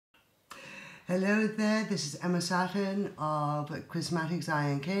Hello there, this is Emma Saturn of Quizmatics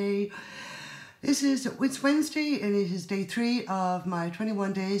INK. It's Wednesday and it is day 3 of my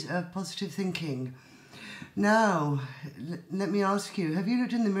 21 days of positive thinking. Now, let me ask you, have you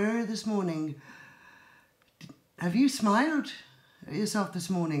looked in the mirror this morning? Have you smiled at yourself this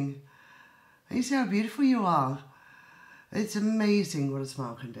morning? You see how beautiful you are? It's amazing what a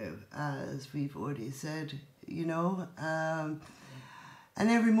smile can do, as we've already said, you know. And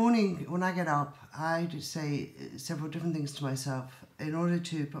every morning when I get up, I just say several different things to myself in order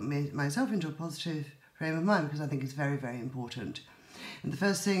to put myself into a positive frame of mind, because I think it's very, very important. And the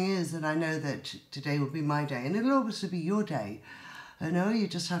first thing is that I know that today will be my day, and it'll also be your day. I know you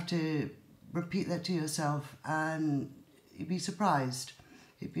just have to repeat that to yourself, and you'd be surprised.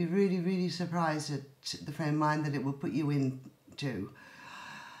 You'd be really, really surprised at the frame of mind that it will put you into.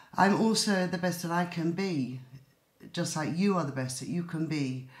 I'm also the best that I can be, just like you are the best that you can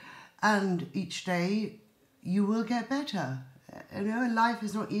be. And each day you will get better. You know, life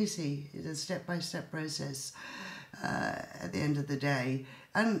is not easy. It's a step-by-step process at the end of the day.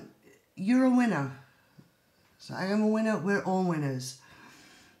 And you're a winner. So I am a winner, we're all winners.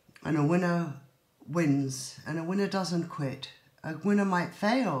 And a winner wins, and a winner doesn't quit. A winner might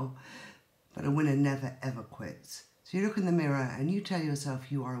fail, but a winner never ever quits. So you look in the mirror and you tell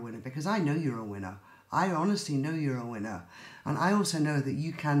yourself you are a winner, because I know you're a winner. I honestly know you're a winner. And I also know that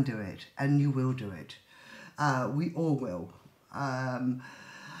you can do it, and you will do it. We all will. And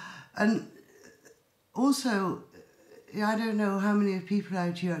also, I don't know how many people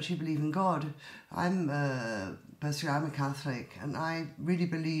out you actually believe in God. Personally, I'm a Catholic, and I really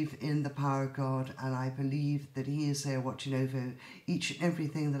believe in the power of God, and I believe that He is there watching over each and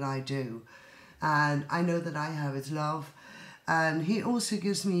everything that I do. And I know that I have His love, and He also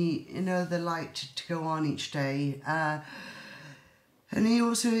gives me, you know, the light to go on each day. And He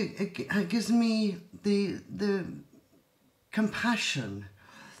also gives me the compassion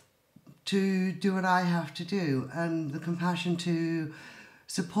to do what I have to do, and the compassion to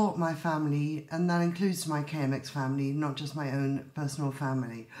support my family, and that includes my KMX family, not just my own personal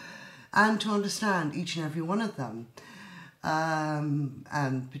family, and to understand each and every one of them,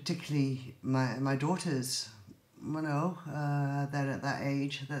 and particularly my daughters. You know, they're at that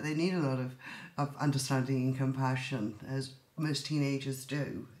age that they need a lot of understanding and compassion, as most teenagers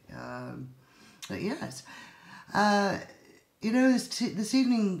do. But yes, you know, this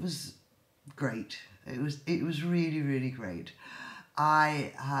evening was great. It was really, really great.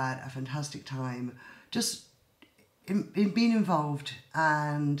 I had a fantastic time just in being involved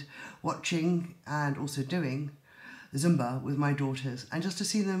and watching and also doing Zumba with my daughters, and just to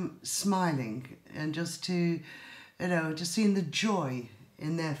see them smiling, and just to, you know, just seeing the joy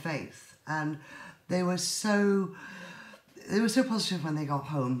in their face. And they were so positive when they got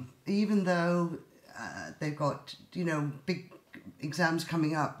home, even though they've got, you know, big exams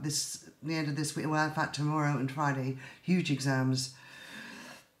coming up the end of this week. Well, in fact, tomorrow and Friday, huge exams.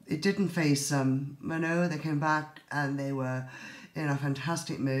 It didn't faze them. You know, they came back and they were in a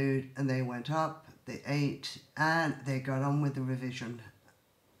fantastic mood, and they went up, they ate, and they got on with the revision.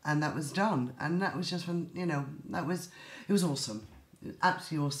 And that was done. And that was just when, you know, it was awesome. It was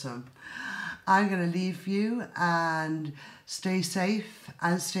absolutely awesome. I'm going to leave you, and stay safe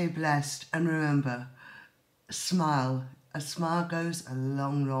and stay blessed. And remember, smile. A smile goes a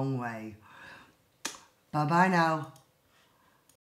long, long way. Bye-bye now.